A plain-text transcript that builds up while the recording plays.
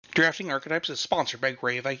Drafting Archetypes is sponsored by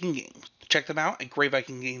Grey Viking Games. Check them out at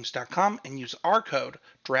greyvikinggames.com and use our code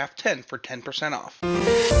DRAFT10 for 10% off.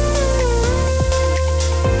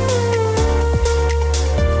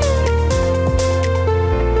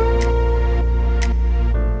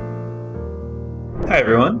 Hi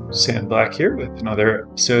everyone, Sam Black here with another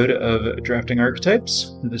episode of Drafting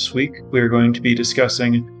Archetypes. This week we are going to be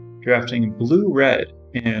discussing drafting Blue-Red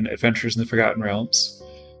in Adventures in the Forgotten Realms.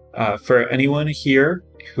 For anyone here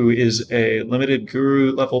who is a limited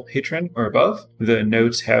Guru level patron or above, the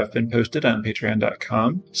notes have been posted on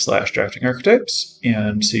patreon.com/draftingarchetypes,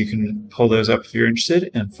 and so you can pull those up if you're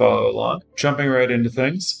interested and follow along. Jumping right into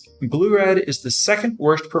things. Blue-Red is the second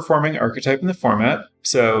worst performing archetype in the format,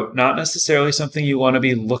 so not necessarily something you want to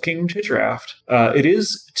be looking to draft. It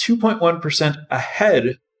is 2.1%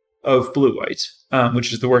 ahead of Blue-White,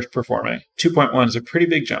 which is the worst performing. 2.1 is a pretty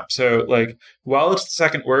big jump. So, while it's the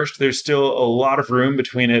second worst, there's still a lot of room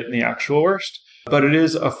between it and the actual worst, but it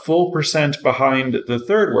is a full percent behind the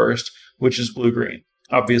third worst, which is Blue-Green.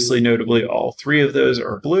 Obviously, notably, all three of those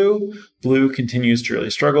are blue. Blue continues to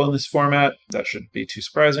really struggle in this format. That shouldn't be too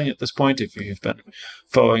surprising at this point if you've been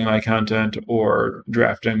following my content or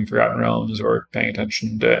drafting Forgotten Realms or paying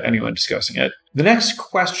attention to anyone discussing it. The next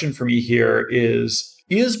question for me here is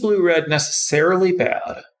Blue-Red necessarily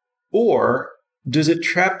bad, or does it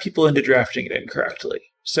trap people into drafting it incorrectly?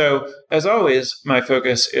 So, as always, my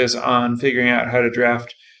focus is on figuring out how to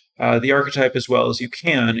draft the archetype as well as you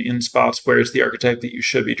can in spots where it's the archetype that you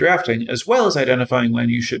should be drafting, as well as identifying when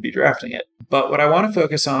you should be drafting it. But what I want to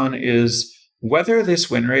focus on is whether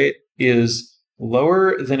this win rate is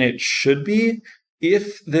lower than it should be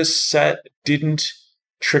if this set didn't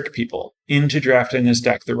trick people into drafting this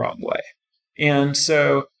deck the wrong way. And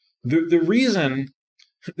so the reason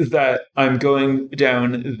that I'm going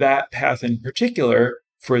down that path in particular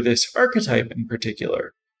for this archetype in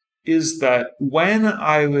particular is that when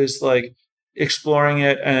I was exploring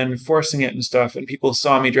it and forcing it and stuff, and people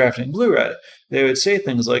saw me drafting Blue-Red, they would say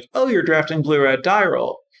things like, "Oh, you're drafting Blue-Red die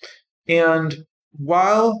roll." And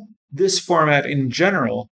while this format in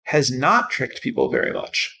general has not tricked people very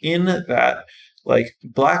much, in that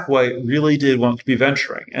Black-White really did want to be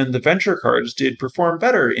venturing, and the venture cards did perform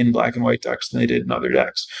better in Black and White decks than they did in other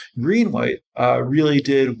decks. Green-White really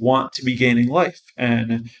did want to be gaining life,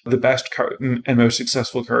 and the best card and most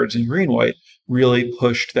successful cards in Green-White really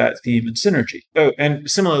pushed that theme and synergy. Oh, and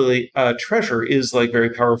similarly, Treasure is very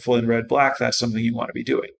powerful in Red-Black. That's something you want to be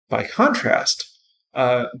doing. By contrast,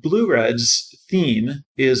 Blue-Red's theme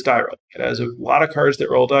is die rolling. It has a lot of cards that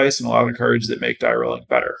roll dice and a lot of cards that make die rolling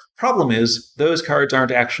better. Problem is, those cards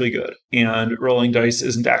aren't actually good, and rolling dice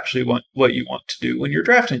isn't actually what you want to do when you're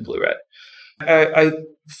drafting Blue-Red. I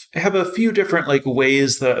have a few different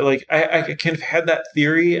ways that I kind of had that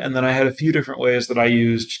theory, and then I had a few different ways that I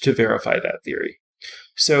used to verify that theory.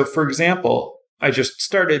 So, for example, I just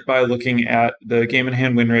started by looking at the game in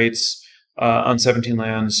hand win rates on 17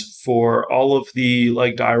 lands for all of the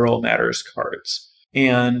die roll matters cards.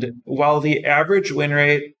 And while the average win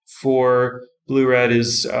rate for Blue-Red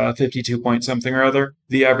is 52 point something or other,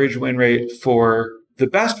 the average win rate for the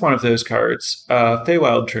best one of those cards,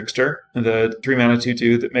 Feywild Trickster, the 3-mana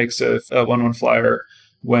 2/2 that makes a 1/1 flyer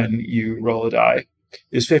when you roll a die,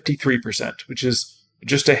 is 53%, which is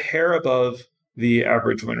just a hair above the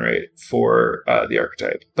average win rate for the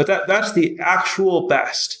archetype. But that's the actual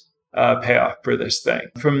best payoff for this thing.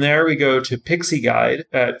 From there, we go to Pixie Guide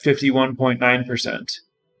at 51.9%.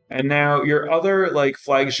 And now your other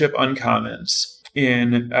flagship uncommons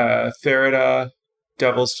in Farida,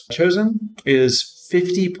 Devil's Chosen is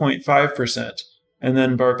 50.5%. And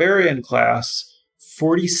then Barbarian class,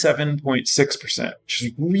 47.6%, which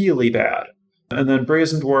is really bad. And then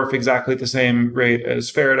Brazen Dwarf, exactly the same rate as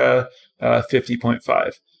Farida,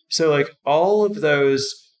 50.5. So all of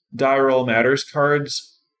those die roll matters cards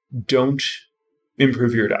don't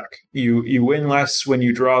improve your deck. You win less when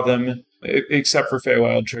you draw them, except for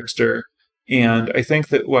Feywild Trickster. And I think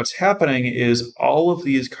that what's happening is all of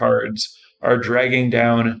these cards are dragging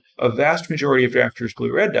down a vast majority of drafters'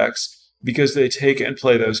 Blue-Red decks because they take and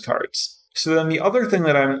play those cards. So then the other thing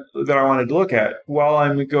that I wanted to look at while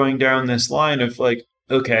I'm going down this line of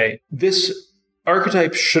okay, this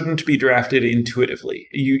archetype shouldn't be drafted intuitively.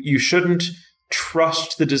 You shouldn't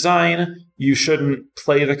trust the design. You shouldn't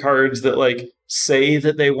play the cards that say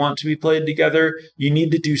that they want to be played together. You need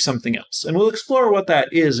to do something else. And we'll explore what that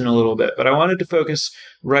is in a little bit. But I wanted to focus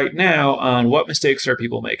right now on what mistakes are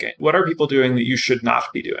people making. What are people doing that you should not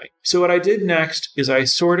be doing? So what I did next is I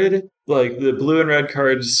sorted the blue and red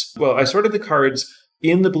cards. Well, I sorted the cards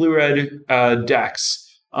in the blue-red decks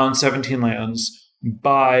on 17 lands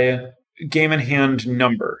by game in hand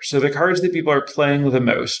number. So the cards that people are playing the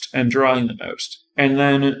most and drawing the most. And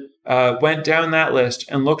then went down that list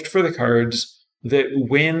and looked for the cards that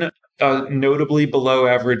win a notably below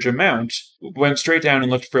average amount, went straight down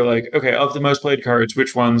and looked for like, okay, of the most played cards,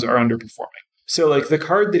 which ones are underperforming? So like the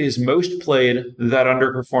card that is most played that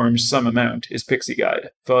underperforms some amount is Pixie Guide,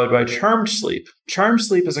 followed by Charmed Sleep. Charmed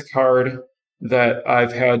Sleep is a card that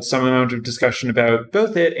I've had some amount of discussion about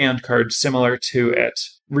both it and cards similar to it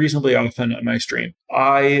reasonably often on my stream.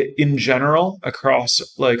 I, in general, across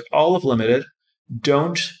like all of Limited,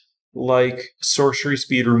 don't like sorcery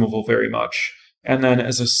speed removal very much. And then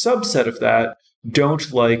as a subset of that,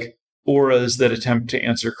 don't like auras that attempt to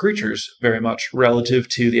answer creatures very much relative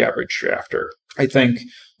to the average drafter. I think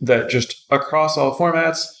that just across all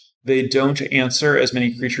formats, they don't answer as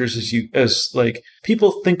many creatures as like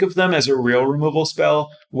people think of them as a real removal spell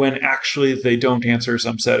when actually they don't answer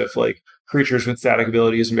some set of like creatures with static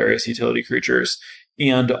abilities and various utility creatures.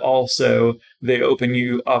 And also they open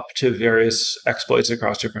you up to various exploits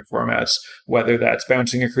across different formats, whether that's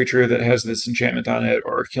bouncing a creature that has this enchantment on it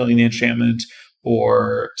or killing the enchantment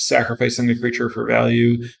or sacrificing the creature for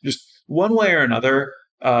value. Just one way or another,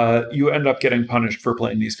 you end up getting punished for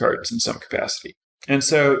playing these cards in some capacity. And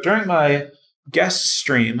so during my guest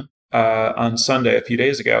stream on Sunday a few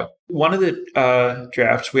days ago, one of the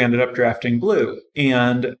drafts, we ended up drafting blue.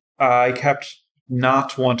 And I kept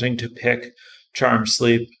not wanting to pick Charmed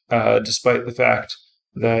Sleep, despite the fact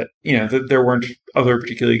that, that there weren't other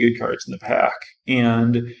particularly good cards in the pack.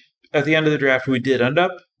 And at the end of the draft, we did end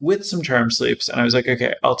up with some Charmed Sleeps. And I was like,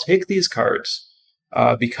 okay, I'll take these cards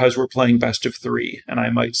because we're playing best of 3 and I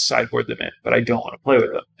might sideboard them in, but I don't want to play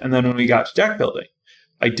with them. And then when we got to deck building,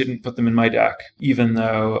 I didn't put them in my deck, even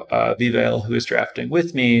though Vivail, who was drafting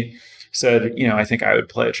with me, said, I think I would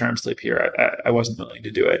play a Charmed Sleep here. I wasn't willing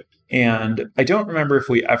to do it. And I don't remember if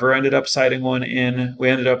we ever ended up siding one in. We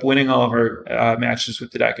ended up winning all of our matches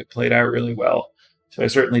with the deck. It played out really well. So I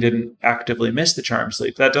certainly didn't actively miss the Charmed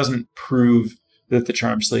Sleep. That doesn't prove that the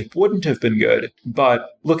Charmed Sleep wouldn't have been good. But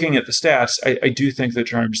looking at the stats, I do think that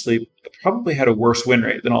Charmed Sleep probably had a worse win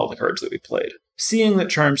rate than all the cards that we played. Seeing that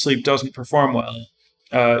Charmed Sleep doesn't perform well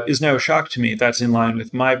is no shock to me. That's in line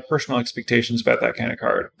with my personal expectations about that kind of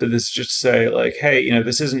card. That this is just to say, like, hey,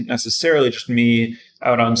 this isn't necessarily just me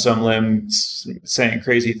out on some limb saying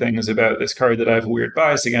crazy things about this card that I have a weird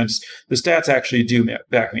bias against. The stats actually do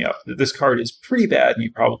back me up. That this card is pretty bad and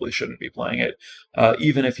you probably shouldn't be playing it,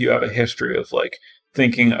 even if you have a history of, like,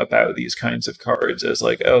 thinking about these kinds of cards as,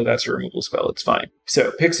 like, oh, that's a removal spell, it's fine.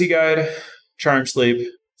 So, Pixie Guide, Charmed Sleep,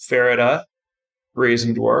 Farida,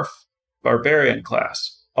 Brazen Dwarf, Barbarian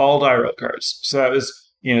class, all die roll cards. So that was,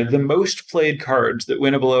 the most played cards that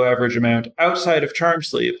win a below average amount outside of Charmed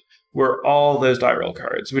Sleep were all those die roll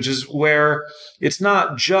cards, which is where it's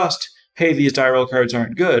not just, hey, these die roll cards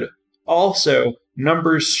aren't good. Also,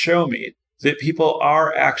 numbers show me that people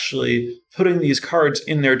are actually putting these cards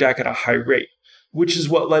in their deck at a high rate, which is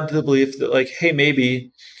what led to the belief that, like, hey,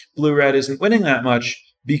 maybe blue-red isn't winning that much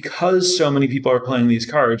because so many people are playing these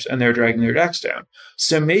cards and they're dragging their decks down.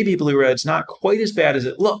 So maybe blue-red's not quite as bad as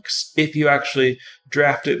it looks if you actually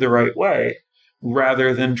draft it the right way,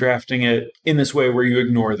 rather than drafting it in this way where you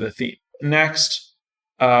ignore the theme. Next,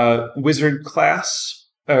 Wizard class,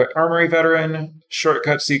 Armory Veteran,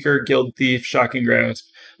 Shortcut Seeker, Guild Thief, Shocking Grasp.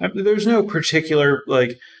 There's no particular,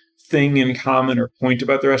 like, thing in common or point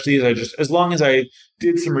about the rest of these. As long as I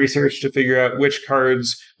did some research to figure out which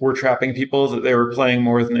cards were trapping people that they were playing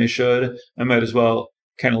more than they should, I might as well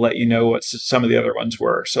kind of let you know what some of the other ones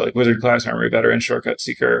were. So like Wizard Class, Armory Veteran, Shortcut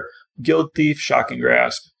Seeker, Guild Thief, Shocking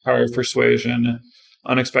Grasp, Power of Persuasion,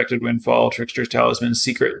 Unexpected Windfall, Trickster's Talisman,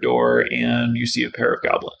 Secret Door, and you see a pair of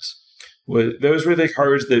goblins. Those were the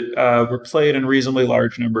cards that were played in reasonably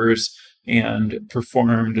large numbers and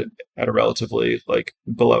performed at a relatively, like,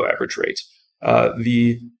 below average rate.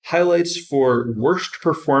 The highlights for worst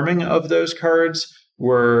performing of those cards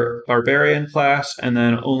were Barbarian class, and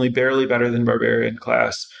then only barely better than Barbarian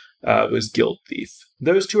class was Guild Thief.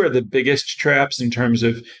 Those two are the biggest traps in terms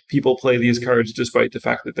of people play these cards despite the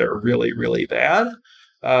fact that they're really, really bad.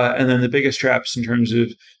 And then the biggest traps in terms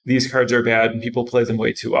of these cards are bad and people play them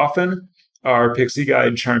way too often are Pixie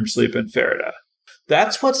Guide, Charmed Sleep, and Farida.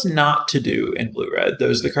 That's what's not to do in blue-red.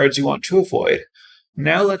 Those are the cards you want to avoid.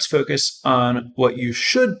 Now let's focus on what you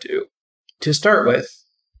should do. To start with,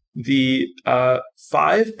 the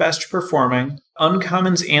 5 best performing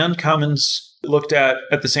uncommons and commons looked at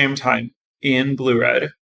the same time in blue-red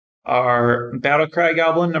are Battlecry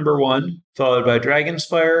Goblin number 1, followed by Dragon's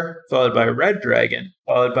Fire, followed by Red Dragon,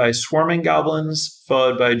 followed by Swarming Goblins,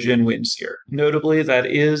 followed by Jin Windseer. Notably, that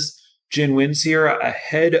is Jin Windseer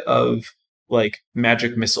ahead of like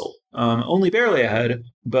Magic Missile. Only barely ahead,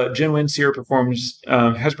 but Jin Windseer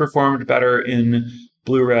has performed better in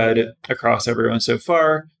blue-red across everyone so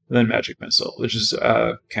far than Magic Missile, which is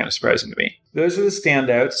kind of surprising to me. Those are the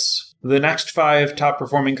standouts. The next 5 top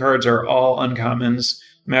performing cards are all uncommons: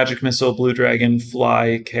 Magic Missile, Blue Dragon,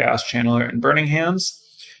 Fly, Chaos Channeler, and Burning Hands.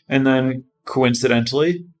 And then,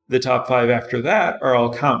 coincidentally, the top 5 after that are all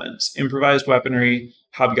commons: Improvised Weaponry,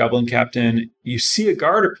 Hobgoblin Captain, You See a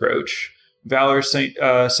Guard Approach, Valor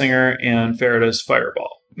Singer, and Farida's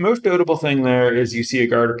Fireball. Most notable thing there is You See a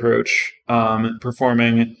Guard Approach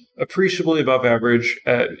performing appreciably above average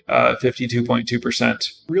at 52.2%.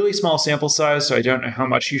 Really small sample size, so I don't know how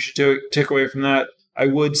much you should take away from that. I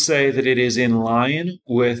would say that it is in line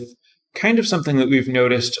with kind of something that we've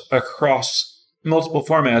noticed across multiple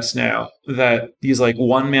formats now, that these like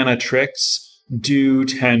 1-mana tricks do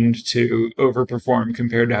tend to overperform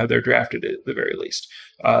compared to how they're drafted at the very least.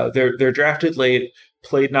 They're drafted late,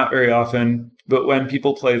 played not very often, but when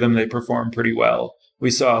people play them, they perform pretty well.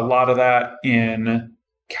 We saw a lot of that in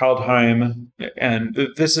Kaldheim, and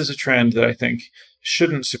this is a trend that I think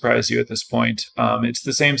shouldn't surprise you at this point. It's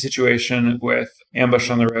the same situation with Ambush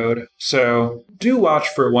on the Road. So do watch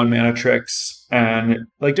for 1-mana tricks, and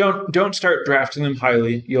like don't start drafting them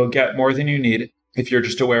highly. You'll get more than you need if you're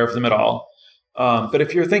just aware of them at all. But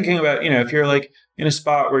if you're thinking about, if you're like in a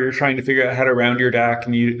spot where you're trying to figure out how to round your deck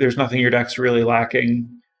and there's nothing your deck's really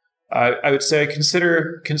lacking, I would say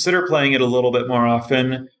consider playing it a little bit more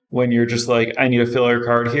often when you're just like, I need a filler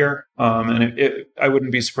card here. And I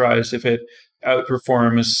wouldn't be surprised if it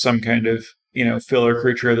outperforms some kind of, filler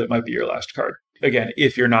creature that might be your last card. Again,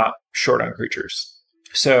 if you're not short on creatures.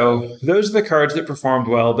 So those are the cards that performed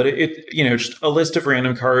well, but just a list of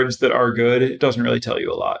random cards that are good, it doesn't really tell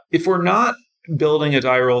you a lot. If we're not building a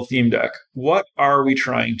die roll theme deck, what are we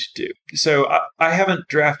trying to do? So I haven't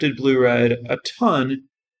drafted blue-red a ton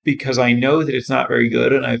because I know that it's not very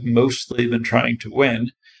good, and I've mostly been trying to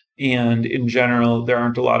win. And in general, there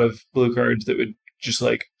aren't a lot of blue cards that would just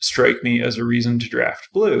like strike me as a reason to draft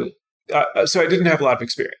blue. So I didn't have a lot of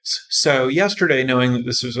experience. So yesterday, knowing that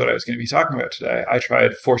this was what I was going to be talking about today, I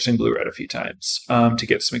tried forcing blue-red a few times to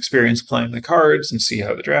get some experience playing the cards and see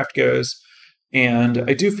how the draft goes. And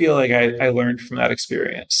I do feel like I learned from that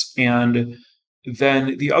experience. And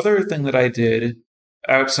then the other thing that I did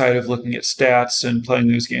outside of looking at stats and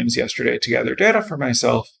playing those games yesterday to gather data for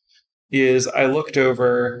myself is I looked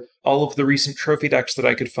over all of the recent trophy decks that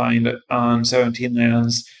I could find on 17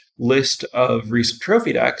 Lands list of recent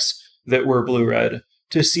trophy decks that were blue-red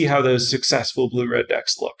to see how those successful blue-red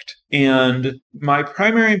decks looked. And my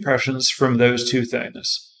primary impressions from those two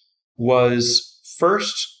things was,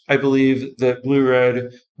 first, I believe that blue-red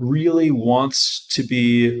really wants to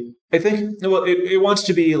be, it wants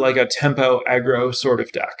to be like a tempo aggro sort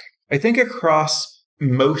of deck. I think across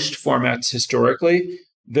most formats historically,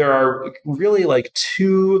 there are really like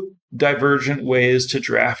 2 divergent ways to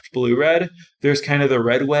draft blue-red. There's kind of the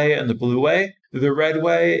red way and the blue way. The red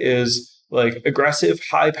way is like aggressive,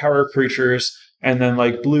 high-power creatures, and then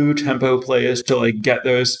like blue tempo plays to like get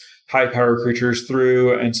those high-power creatures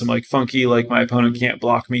through, and some like funky, like my opponent can't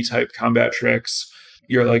block me type combat tricks.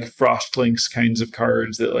 Your like Frost Links kinds of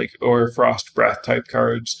cards that like, or Frost Breath type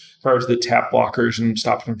cards that tap blockers and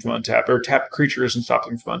stop them from untap, or tap creatures and stop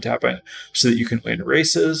them from untapping, so that you can win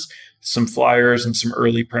races. Some flyers and some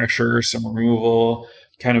early pressure, some removal,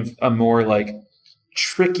 kind of a more like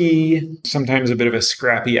tricky, sometimes a bit of a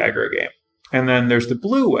scrappy aggro game. And then there's the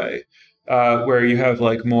blue way, where you have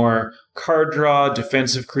like more card draw,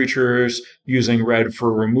 defensive creatures, using red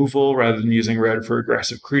for removal rather than using red for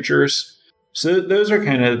aggressive creatures. So those are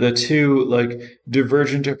kind of the 2 like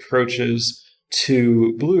divergent approaches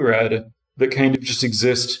to blue-red that kind of just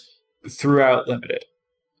exist throughout Limited.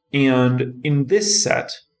 And in this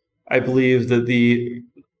set, I believe that the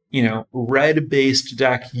red-based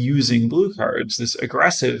deck using blue cards, this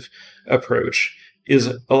aggressive approach,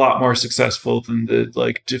 is a lot more successful than the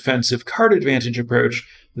like defensive card advantage approach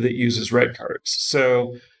that uses red cards.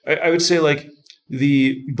 So I would say like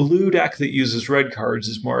the blue deck that uses red cards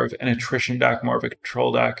is more of an attrition deck, more of a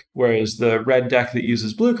control deck, whereas the red deck that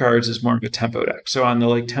uses blue cards is more of a tempo deck. So on the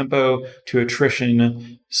like tempo to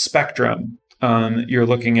attrition spectrum, you're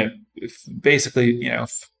looking at basically,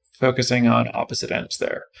 focusing on opposite ends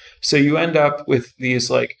there. So you end up with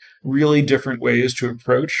these like really different ways to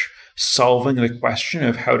approach solving the question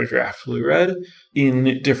of how to draft blue-red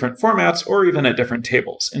in different formats, or even at different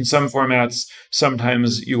tables. In some formats,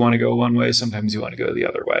 sometimes you want to go one way, sometimes you want to go the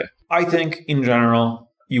other way. I think in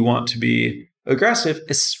general, you want to be aggressive,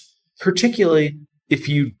 particularly if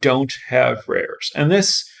you don't have rares. And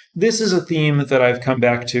this this is a theme that I've come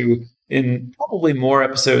back to in probably more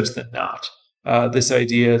episodes than not. This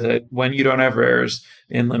idea that when you don't have rares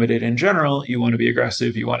in Limited in general, you want to be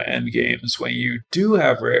aggressive, you want to end games. When you do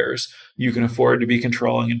have rares, you can afford to be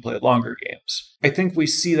controlling and play longer games. I think we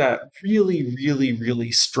see that really, really,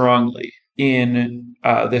 really strongly in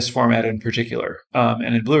this format in particular,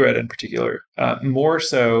 and in Blue-Red in particular, more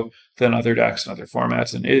so than other decks and other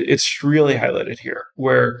formats. And it's really highlighted here,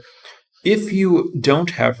 where if you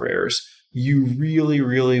don't have rares, you really,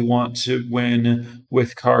 really want to win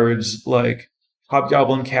with cards like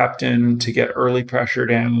Hobgoblin Captain to get early pressure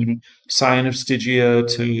down, Scion of Stygia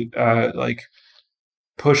to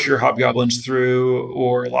push your hobgoblins through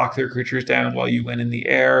or lock their creatures down while you win in the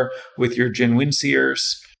air with your Jin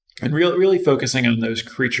Windseers, and really focusing on those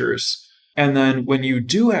creatures. And then when you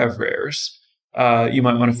do have rares, you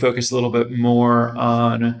might want to focus a little bit more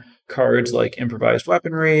on cards like Improvised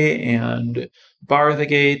Weaponry and Bar the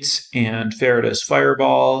Gate and Faradas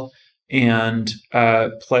Fireball, and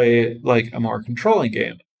play like a more controlling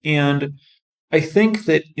game. And I think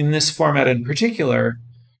that in this format in particular,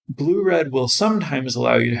 Blue-Red will sometimes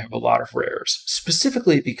allow you to have a lot of rares,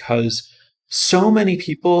 specifically because so many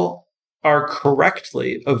people are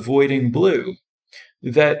correctly avoiding blue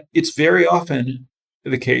that it's very often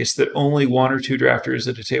the case that only one or two drafters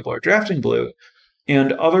at a table are drafting blue,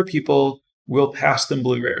 and other people will pass them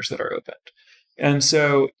blue rares that are opened. And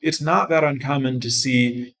so it's not that uncommon to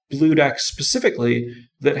see blue decks specifically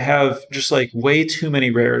that have just like way too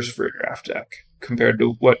many rares for a draft deck compared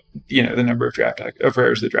to what, the number of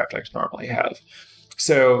rares that draft decks normally have.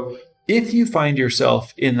 So if you find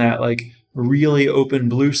yourself in that like really open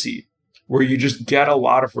blue seat where you just get a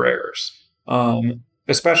lot of rares,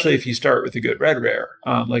 especially if you start with a good red rare,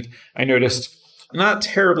 I noticed, not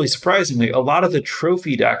terribly surprisingly, a lot of the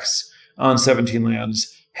trophy decks on 17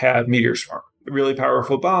 lands had Meteor Swarm, a really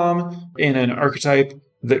powerful bomb in an archetype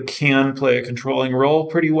that can play a controlling role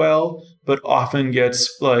pretty well, but often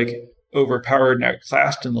gets overpowered and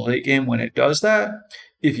outclassed in the late game when it does that.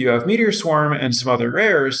 If you have Meteor Swarm and some other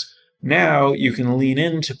rares, now you can lean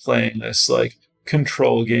into playing this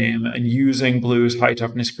control game and using blue's high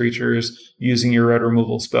toughness creatures, using your red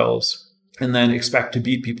removal spells, and then expect to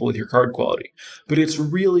beat people with your card quality. But it's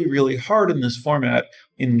really, really hard in this format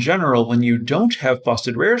in general, when you don't have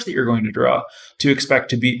busted rares that you're going to draw, to expect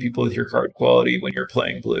to beat people with your card quality when you're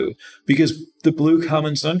playing blue, because the blue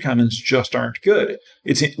commons and uncommons just aren't good.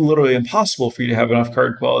 It's literally impossible for you to have enough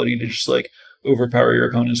card quality to just overpower your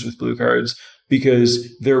opponents with blue cards,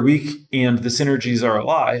 because they're weak and the synergies are a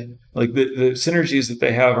lie. The synergies that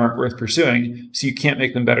they have aren't worth pursuing, so you can't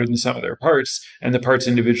make them better than some of their parts, and the parts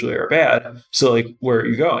individually are bad. So where are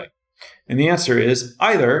you going? And the answer is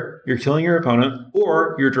either you're killing your opponent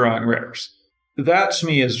or you're drawing rares. That to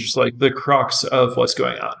me is just the crux of what's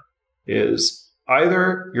going on, is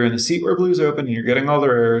either you're in the seat where blue's open and you're getting all the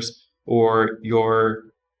rares, or you're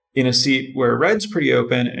in a seat where red's pretty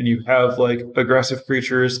open and you have aggressive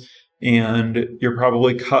creatures and you're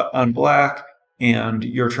probably cut on black, and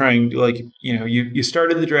you're trying you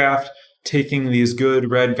started the draft taking these good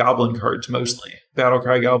red goblin cards, mostly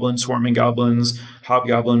Battlecry Goblins, Swarming Goblins,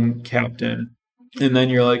 Hobgoblin Captain, and then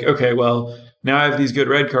you're okay, well, now I have these good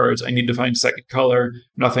red cards, I need to find second color,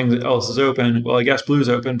 nothing else is open. Well, I guess blue's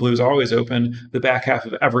open, blue's always open, the back half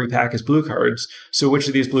of every pack is blue cards, so which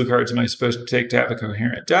of these blue cards am I supposed to take to have a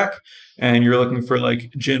coherent deck? And you're looking for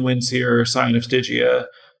Jin Windseer, Scion of Stygia,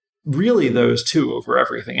 really those two over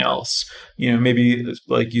everything else. Maybe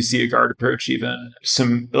you see a guard approach, even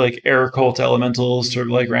some air cult elementals to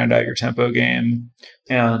round out your tempo game,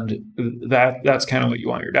 and that's kind of what you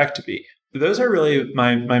want your deck to be. Those are really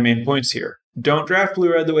my main points here. Don't draft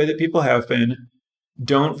blue-red the way that people have been.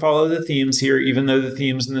 Don't follow the themes here, even though the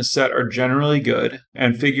themes in this set are generally good,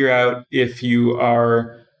 and figure out if you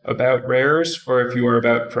are about rares or if you are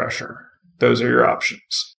about pressure. Those are your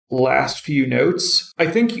options. Last few notes. I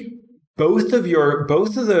think both of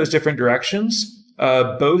those different directions,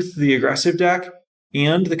 both the aggressive deck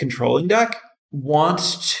and the controlling deck, want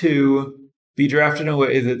to be drafted in a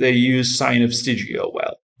way that they use Scion of Stygia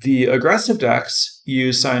well. The aggressive decks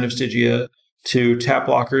use Scion of Stygia to tap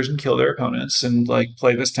blockers and kill their opponents and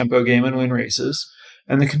play this tempo game and win races.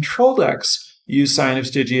 And the control decks use Scion of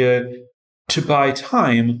Stygia to buy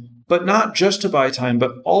time, but not just to buy time,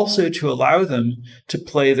 but also to allow them to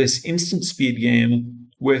play this instant speed game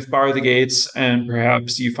with Bar the Gates, and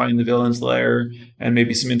perhaps you find the Villain's Lair and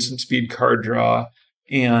maybe some instant speed card draw,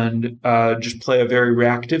 and just play a very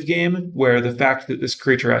reactive game where the fact that this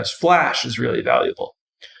creature has flash is really valuable.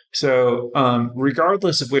 So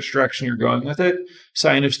regardless of which direction you're going with it,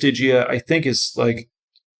 Scion of Stygia, I think, is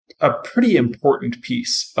a pretty important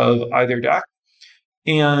piece of either deck.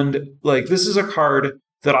 And like, this is a card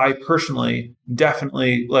that I personally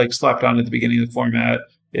definitely like slept on at the beginning of the format.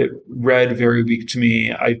 It read very weak to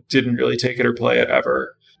me. I didn't really take it or play it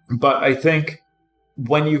ever. But I think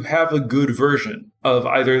when you have a good version of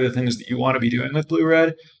either of the things that you want to be doing with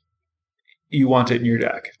blue-red, you want it in your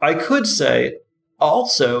deck. I could say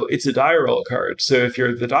also it's a die roll card. So if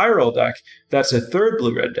you're the die roll deck, that's a third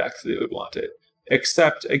blue-red deck that would want it.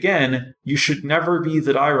 Except, again, you should never be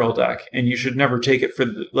the die roll deck, and you should never take it for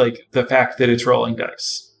the fact that it's rolling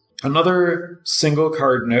dice. Another single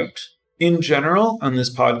card note. In general, on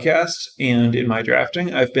this podcast and in my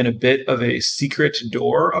drafting, I've been a bit of a secret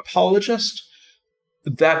door apologist.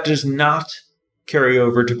 That does not carry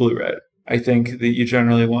over to blue-red. I think that you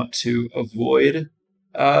generally want to avoid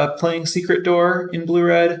playing Secret Door in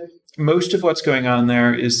blue-red. Most of what's going on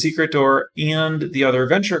there is Secret Door and the other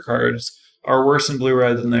Venture cards are worse in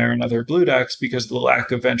blue-red than they are in other blue decks because of the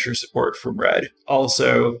lack of Venture support from red.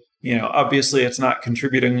 Also, obviously it's not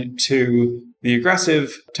contributing to the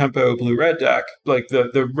aggressive tempo blue-red deck, like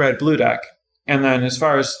the red-blue deck. And then as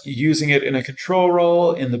far as using it in a control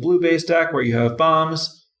role in the blue-based deck where you have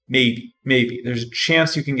bombs, maybe. There's a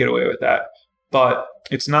chance you can get away with that. But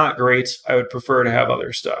it's not great. I would prefer to have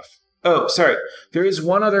other stuff. Oh, sorry. There is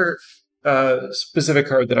one other specific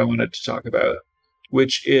card that I wanted to talk about,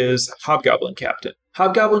 which is Hobgoblin Captain.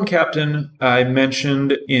 Hobgoblin Captain, I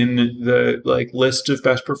mentioned in the list of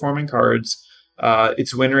best performing cards.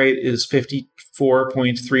 Its win rate is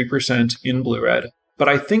 54.3% in blue-red. But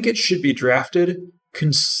I think it should be drafted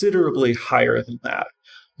considerably higher than that.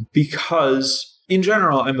 Because, in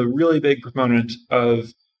general, I'm a really big proponent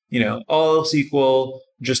of, all else equal,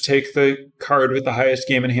 just take the card with the highest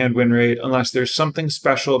game in hand win rate, unless there's something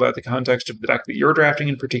special about the context of the deck that you're drafting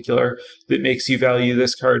in particular that makes you value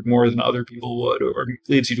this card more than other people would, or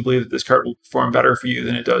leads you to believe that this card will perform better for you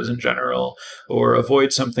than it does in general, or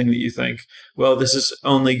avoid something that you think, well, this is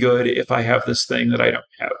only good if I have this thing that I don't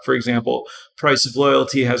have. For example, Price of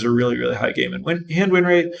Loyalty has a really, really high game and hand win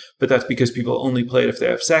rate, but that's because people only play it if they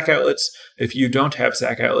have sack outlets. If you don't have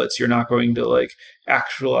sack outlets, you're not going to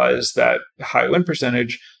actualize that high win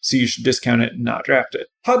percentage, so you should discount it and not draft it.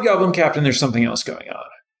 Hobgoblin Captain, there's something else going on.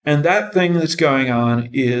 And that thing that's going on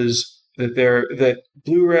is that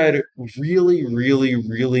blue-red really, really,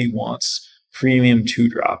 really wants premium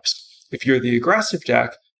 2-drops. If you're the aggressive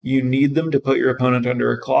deck, you need them to put your opponent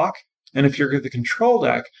under a clock. And if you're the control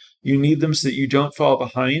deck, you need them so that you don't fall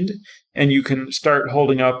behind and you can start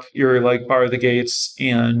holding up your bar the gates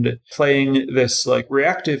and playing this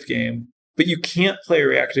reactive game. But you can't play a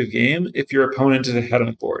reactive game if your opponent is ahead on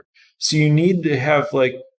the board. So you need to have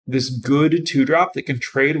this good 2-drop that can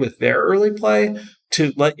trade with their early play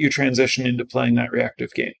to let you transition into playing that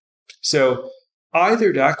reactive game. So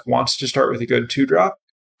either deck wants to start with a good 2-drop,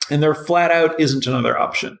 and there flat out isn't another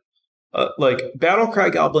option.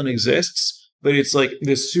 Battlecry Goblin exists, but it's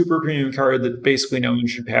this super premium card that basically no one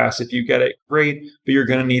should pass. If you get it, great, but you're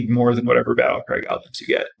going to need more than whatever Battlecry Goblins you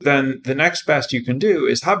get. Then the next best you can do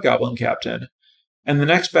is Hobgoblin Captain, and the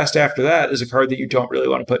next best after that is a card that you don't really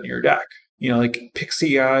want to put in your deck.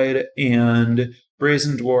 Pixie Guide and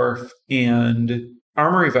Brazen Dwarf and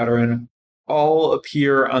Armory Veteran all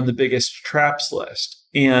appear on the biggest traps list.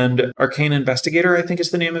 And Arcane Investigator, I think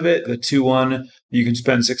is the name of it, the 2/1, you can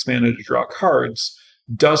spend 6 mana to draw cards,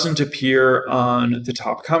 doesn't appear on the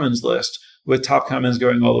top commons list, with top commons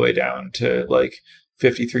going all the way down to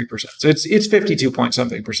 53%. So it's 52 point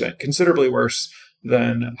something percent, considerably worse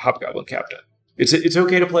than Hobgoblin Captain. It's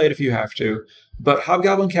okay to play it if you have to, but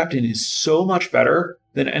Hobgoblin Captain is so much better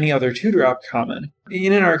than any other 2-drop common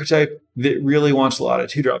in an archetype that really wants a lot of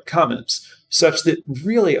 2-drop commons, such that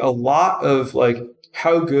really a lot of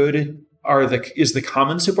how good is the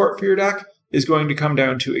common support for your deck is going to come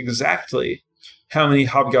down to exactly how many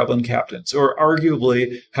Hobgoblin Captains, or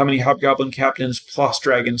arguably how many Hobgoblin Captains plus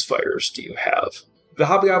Dragon's Fires do you have. The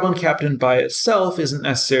Hobgoblin Captain by itself isn't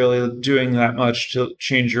necessarily doing that much to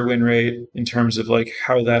change your win rate in terms of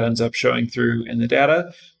how that ends up showing through in the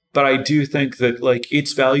data, but I do think that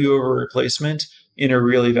its value over replacement in a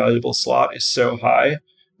really valuable slot is so high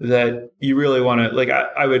that you really want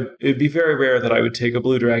to, it'd be very rare that I would take a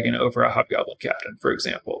Blue Dragon over a Hobgoblin Captain, for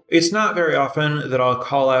example. It's not very often that I'll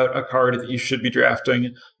call out a card that you should be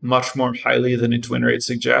drafting much more highly than its win rate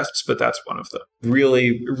suggests, but that's one of them.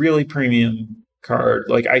 Really, really premium card.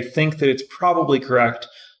 I think that it's probably correct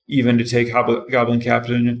even to take Hobgoblin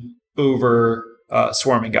Captain over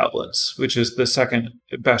Swarming Goblins, which is the second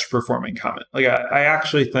best performing common. I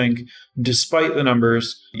actually think, despite the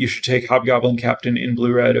numbers, you should take Hobgoblin Captain in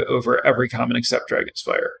blue-red over every common except Dragon's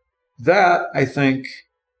Fire. That, I think,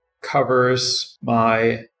 covers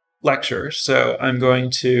my lecture. So I'm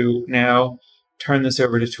going to now turn this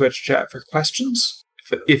over to Twitch chat for questions.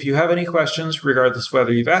 If you have any questions, regardless of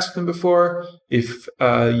whether you've asked them before, if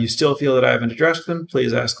you still feel that I haven't addressed them,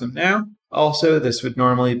 please ask them now. Also, this would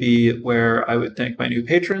normally be where I would thank my new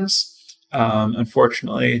patrons.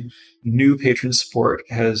 Unfortunately, new patron support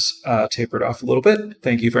has tapered off a little bit.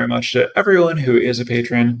 Thank you very much to everyone who is a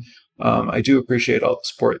patron. I do appreciate all the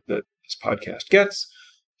support that this podcast gets.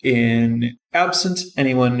 In absent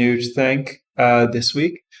anyone new to thank this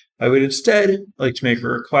week, I would instead like to make a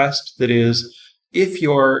request that is, if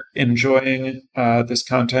you're enjoying this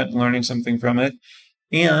content and learning something from it,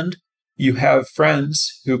 and you have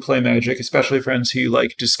friends who play Magic, especially friends who you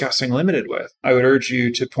like discussing Limited with, I would urge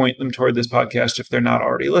you to point them toward this podcast if they're not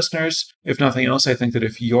already listeners. If nothing else, I think that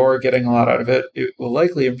if you're getting a lot out of it, it will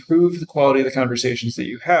likely improve the quality of the conversations that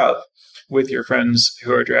you have with your friends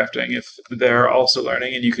who are drafting if they're also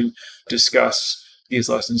learning, and you can discuss these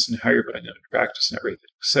lessons and how you're putting them into practice and everything.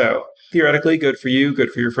 So theoretically, good for you,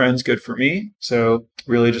 good for your friends, good for me. So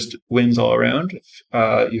really just wins all around.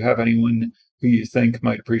 If you have anyone who you think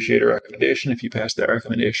might appreciate a recommendation, if you pass that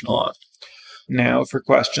recommendation along. Now for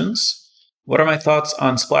questions. What are my thoughts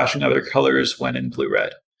on splashing other colors when in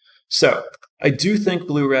blue-red? So I do think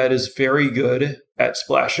blue-red is very good at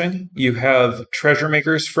splashing. You have Treasure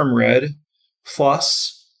Makers from red,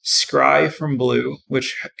 plus Scry from blue,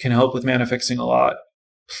 which can help with mana fixing a lot,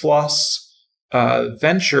 plus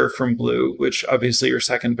Venture from blue, which obviously your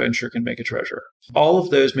second Venture can make a treasure. All of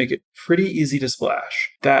those make it pretty easy to splash.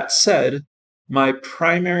 That said, my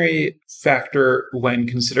primary factor when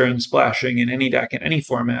considering splashing in any deck in any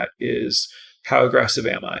format is how aggressive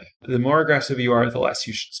am I? The more aggressive you are, the less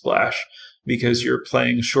you should splash, because you're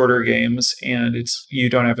playing shorter games and you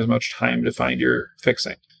don't have as much time to find your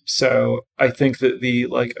fixing. So I think that the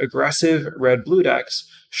aggressive red-blue decks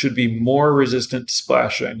should be more resistant to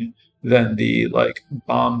splashing than the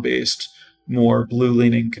bomb-based, more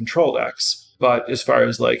blue-leaning control decks. But as far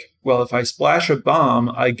as if I splash a bomb,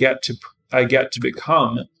 I get to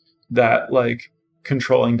become that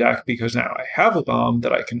controlling deck because now I have a bomb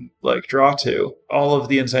that I can draw to. All of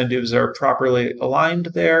the incentives are properly aligned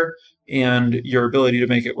there, and your ability to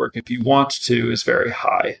make it work if you want to is very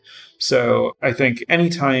high. So I think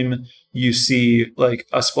anytime you see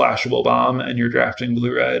a splashable bomb and you're drafting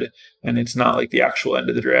blue-red and it's not the actual end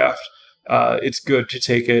of the draft, it's good to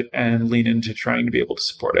take it and lean into trying to be able to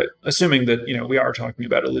support it, assuming that, we are talking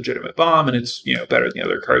about a legitimate bomb and it's, better than the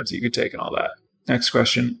other cards that you could take and all that. Next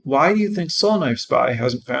question. Why do you think Soul Knife Spy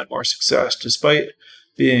hasn't found more success despite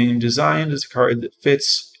being designed as a card that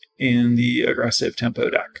fits in the aggressive tempo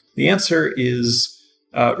deck? The answer is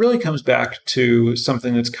really comes back to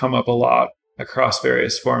something that's come up a lot across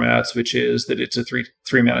various formats, which is that it's a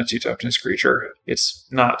 3-mana 2-toughness creature. It's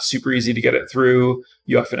not super easy to get it through.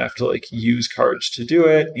 You often have to use cards to do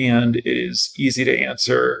it, and it is easy to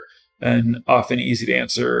answer, and often easy to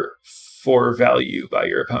answer for value by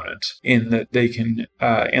your opponent, in that they can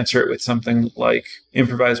answer it with something like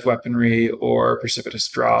improvised weaponry or precipitous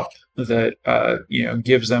drop that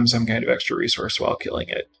gives them some kind of extra resource while killing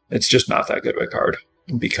it. It's just not that good of a card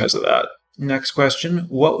because of that. Next question.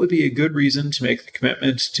 What would be a good reason to make the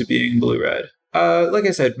commitment to being blue-red? Like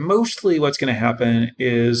I said, mostly what's going to happen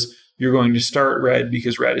is you're going to start red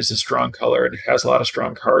because red is a strong color and it has a lot of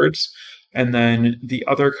strong cards. And then the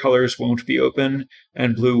other colors won't be open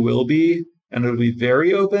and blue will be, and it'll be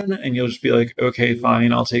very open. And you'll just be like, okay,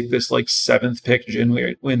 fine, I'll take this 7th pick Jin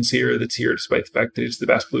Windseer that's here despite the fact that it's the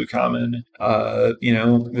best blue common.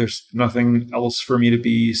 There's nothing else for me to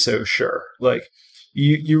be so sure.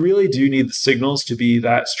 You really do need the signals to be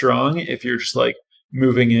that strong if you're just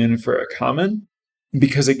moving in for a common,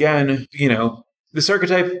 because again, this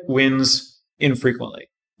archetype wins infrequently.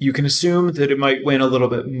 You can assume that it might win a little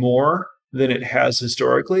bit more than it has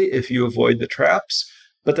historically if you avoid the traps,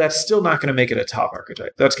 but that's still not going to make it a top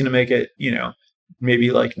archetype. That's going to make it, maybe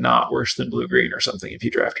not worse than blue-green or something if you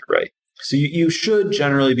draft it right. So you should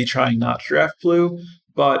generally be trying not to draft blue,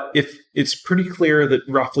 but if it's pretty clear that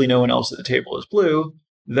roughly no one else at the table is blue,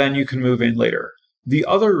 then you can move in later. The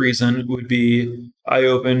other reason would be I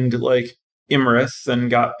opened Imarith and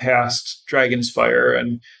got past Dragon's Fire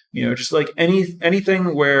and, just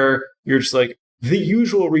anything where you're just the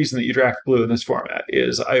usual reason that you draft blue in this format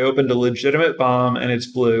is I opened a legitimate bomb and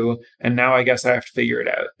it's blue, and now I guess I have to figure it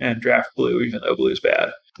out and draft blue even though blue's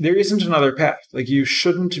bad. There isn't another path. You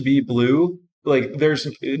shouldn't be blue. There's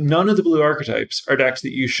none of the blue archetypes are decks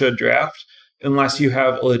that you should draft unless you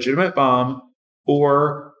have a legitimate bomb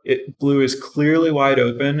or blue is clearly wide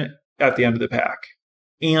open at the end of the pack.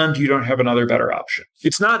 and you don't have another better option.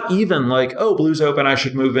 It's not even like, oh, blue's open, I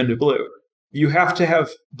should move into blue. You have to have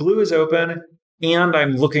blue is open, and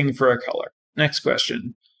I'm looking for a color. Next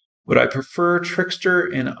question. Would I prefer Trickster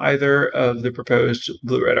in either of the proposed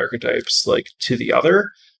blue-red archetypes, like, to the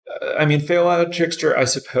other? Feywild Trickster, I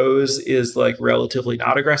suppose, is like relatively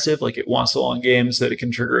not aggressive. Like, it wants the long games that it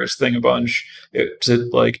can trigger its thing a bunch. It's a,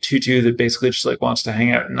 like 2/2 that basically just like wants to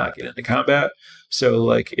hang out and not get into combat. So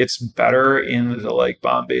like it's better in the like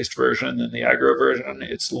bomb-based version than the aggro version.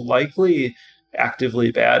 It's likely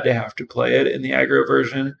actively bad to have to play it in the aggro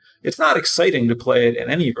version. It's not exciting to play it in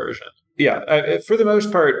any version. Yeah, for the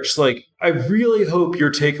most part, just like I really hope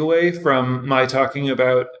your takeaway from my talking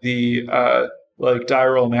about the like Die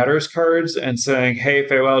Roll Matters cards and saying, hey,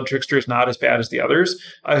 Feywild Trickster is not as bad as the others.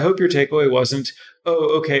 I hope your takeaway wasn't,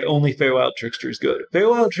 oh, okay, only Feywild Trickster is good.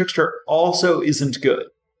 Feywild Trickster also isn't good.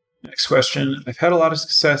 Next question. I've had a lot of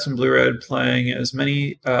success in Blue-Red playing as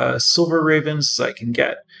many Silver Ravens as I can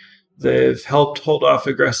get. They've helped hold off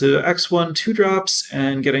aggressive X1 2-drops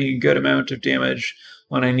and getting a good amount of damage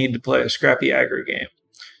when I need to play a scrappy aggro game.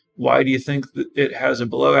 Why do you think that it has a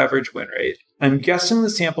below average win rate? I'm guessing the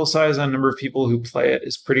sample size on number of people who play it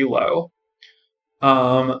is pretty low.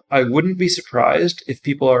 I wouldn't be surprised if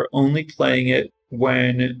people are only playing it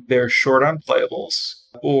when they're short on playables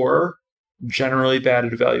or generally bad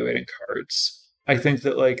at evaluating cards. I think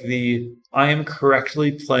that like I am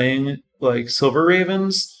correctly playing like Silver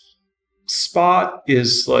Ravens spot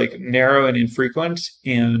is like narrow and infrequent,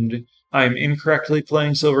 and I'm incorrectly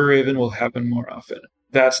playing Silver Raven will happen more often.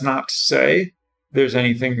 That's not to say there's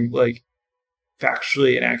anything like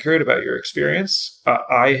factually inaccurate about your experience.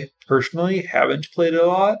 I personally haven't played it a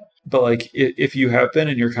lot, but like if you have been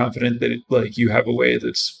and you're confident that like you have a way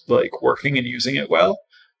that's like working and using it well,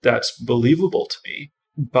 that's believable to me.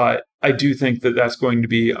 But I do think that that's going to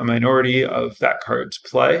be a minority of that card's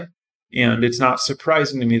play. And it's not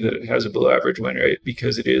surprising to me that it has a below average win rate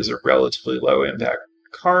because it is a relatively low impact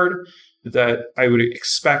card that I would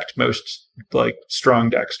expect most like strong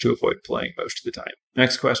decks to avoid playing most of the time.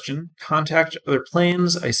 Next question. Contact Other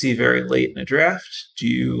Planes, I see very late in a draft. Do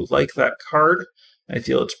you like that card? I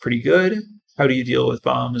feel it's pretty good. How do you deal with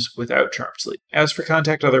bombs without Charm Sleep? As for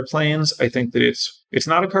Contact Other Planes, I think that it's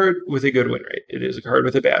not a card with a good win rate. It is a card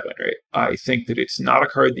with a bad win rate. I think that it's not a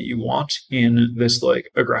card that you want in this like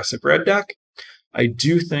aggressive red deck. I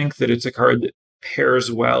do think that it's a card that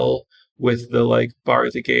pairs well with the like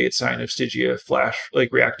Bar the Gate, Sign of Stygia flash,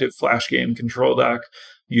 like reactive flash game control deck,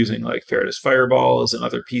 using like Faraday's Fireball as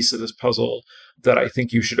another piece of this puzzle that I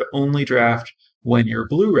think you should only draft when you're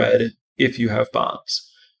blue-red if you have bombs.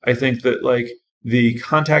 I think that like the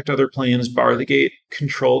Contact Other Planes Bar the Gate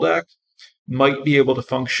control deck might be able to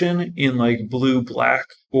function in like blue-black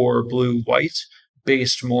or blue-white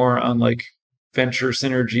based more on like venture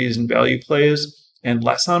synergies and value plays and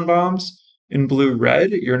less on bombs. In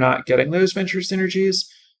blue-red, you're not getting those venture synergies.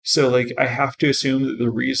 So like I have to assume that the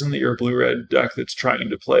reason that you're a blue-red deck that's trying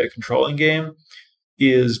to play a controlling game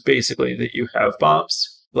is basically that you have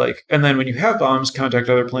bombs. Like, and then when you have bombs, Contact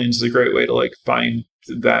Other Planes is a great way to like find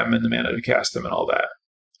them and the mana to cast them and all that.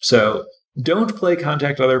 So don't play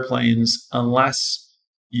Contact Other Planes unless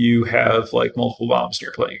you have like multiple bombs and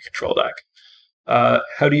you're playing a control deck.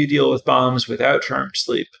 How do you deal with bombs without Charmed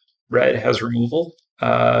Sleep? Red has removal,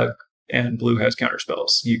 and blue has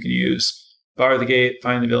counterspells. You can use Bar the Gate,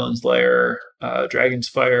 Find the Villain's Lair, Dragon's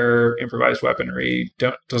Fire, Improvised Weaponry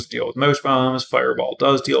doesn't deal with most bombs. Fireball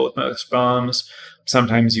does deal with most bombs.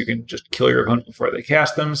 Sometimes you can just kill your opponent before they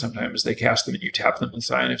cast them. Sometimes they cast them and you tap them with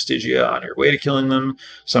Sign of Stygia on your way to killing them.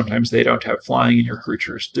 Sometimes they don't have flying and your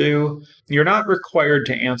creatures do. You're not required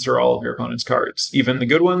to answer all of your opponent's cards. Even the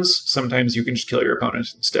good ones, sometimes you can just kill your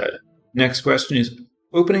opponent instead. Next question is,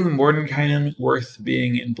 opening Mordenkainen worth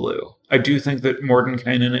being in blue? I do think that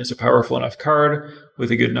Mordenkainen is a powerful enough card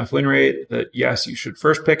with a good enough win rate that yes, you should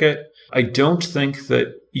first pick it. I don't think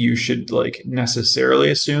that you should like necessarily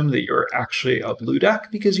assume that you're actually a blue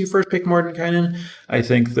deck because you first pick Mordenkainen. I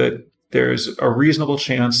think that there's a reasonable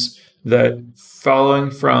chance that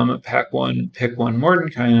following from pack 1, pick 1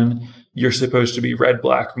 Mordenkainen, you're supposed to be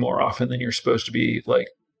red-black more often than you're supposed to be like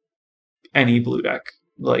any blue deck.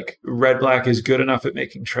 Like, red-black is good enough at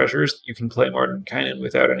making treasures that you can play Mordenkainen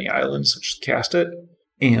without any islands, so just cast it.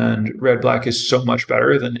 And red-black is so much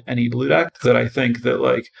better than any blue deck that I think that,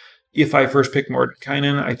 like, if I first pick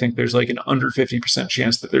Mordenkainen, I think there's, like, an under 50%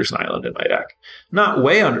 chance that there's an island in my deck. Not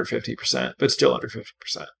way under 50%, but still under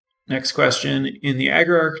 50%. Next question. In the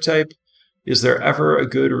aggro archetype, is there ever a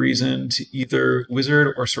good reason to either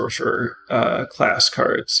wizard or sorcerer class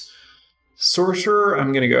cards? Sorcerer,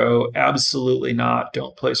 I'm going to go absolutely not.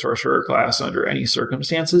 Don't play Sorcerer class under any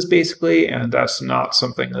circumstances, basically. And that's not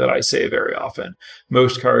something that I say very often.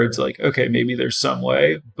 Most cards, like, okay, maybe there's some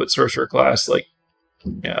way, but Sorcerer class, like,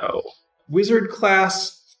 no. Wizard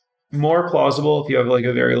class, more plausible if you have like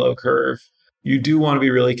a very low curve. You do want to be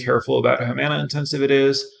really careful about how mana intensive it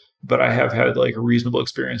is, but I have had like reasonable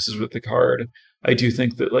experiences with the card. I do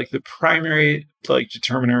think that like the primary like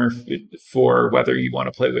determiner for whether you want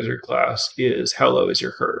to play wizard class is how low is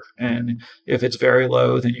your curve. And if it's very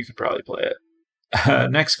low, then you could probably play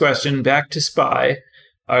it. Next question, back to Spy.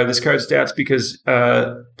 Are this card's stats because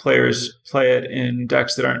players play it in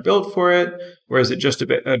decks that aren't built for it? Or is it just a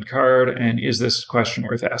bad card? And is this question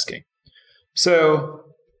worth asking? So,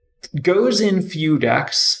 goes in few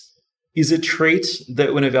decks is a trait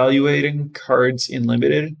that when evaluating cards in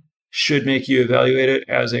Limited should make you evaluate it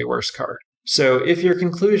as a worse card. So if your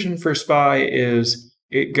conclusion for Spy is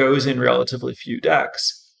it goes in relatively few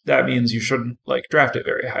decks, that means you shouldn't like draft it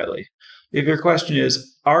very highly. If your question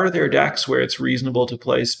is, are there decks where it's reasonable to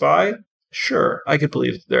play Spy? Sure, I could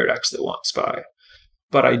believe there are decks that want Spy.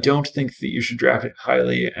 But I don't think that you should draft it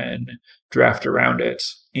highly and draft around it.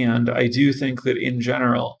 And I do think that in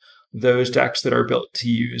general, those decks that are built to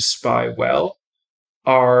use Spy well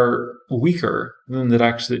are weaker than the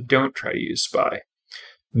decks that don't try to use Spy.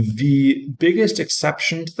 The biggest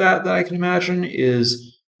exception to that I can imagine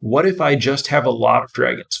is, what if I just have a lot of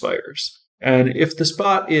Dragon's Fires? And if the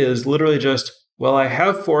spot is literally just, well, I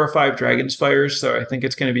have 4 or 5 Dragon's Fires, so I think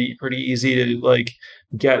it's going to be pretty easy to like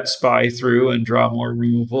get Spy through and draw more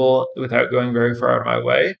removal without going very far out of my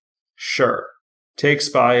way, sure, take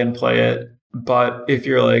Spy and play it. But if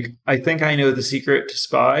you're like, I think I know the secret to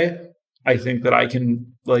Spy, I think that I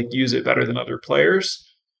can like use it better than other players,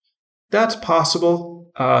 that's possible.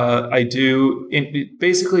 I do.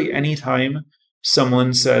 Basically, anytime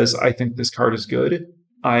someone says, I think this card is good,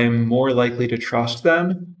 I am more likely to trust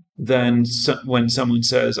them than when someone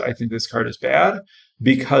says, I think this card is bad,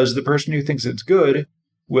 because the person who thinks it's good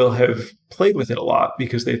will have played with it a lot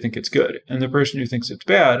because they think it's good. And the person who thinks it's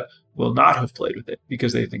bad will not have played with it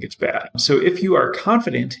because they think it's bad. So if you are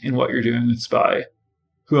confident in what you're doing with Spy,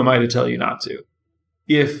 who am I to tell you not to?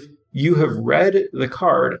 If you have read the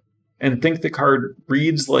card and think the card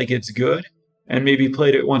reads like it's good, and maybe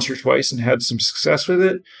played it once or twice and had some success with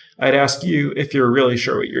it, I'd ask you if you're really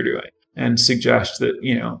sure what you're doing and suggest that,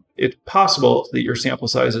 you know, it's possible that your sample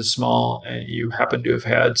size is small and you happen to have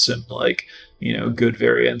had some like, you know, good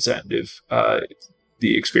variance end of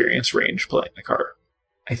the experience range playing the card.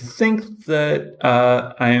 I think that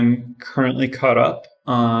I am currently caught up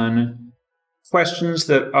on questions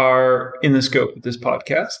that are in the scope of this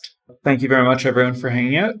podcast. Thank you very much, everyone, for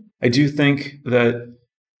hanging out. I do think that,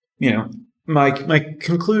 you know, my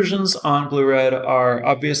conclusions on Blue-Red are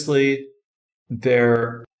obviously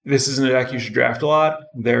this isn't a deck you should draft a lot.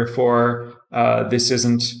 Therefore, this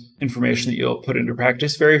isn't information that you'll put into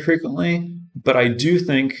practice very frequently. But I do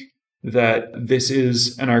think that this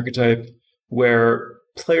is an archetype where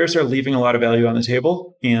players are leaving a lot of value on the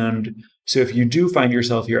table. And so if you do find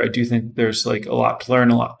yourself here, I do think there's like a lot to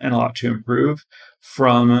learn, a lot to improve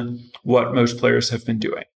from what most players have been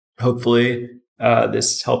doing. Hopefully,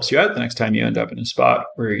 this helps you out the next time you end up in a spot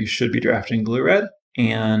where you should be drafting Blue-Red.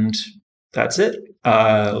 And that's it.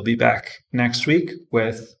 I'll be back next week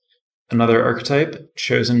with another archetype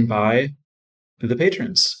chosen by the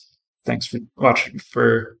patrons. Thanks for watching,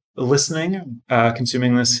 for listening,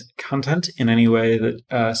 consuming this content in any way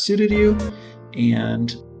that suited you.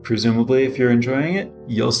 And presumably, if you're enjoying it,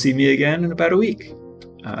 you'll see me again in about a week.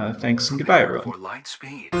 Thanks and goodbye, everyone. For light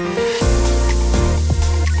speed.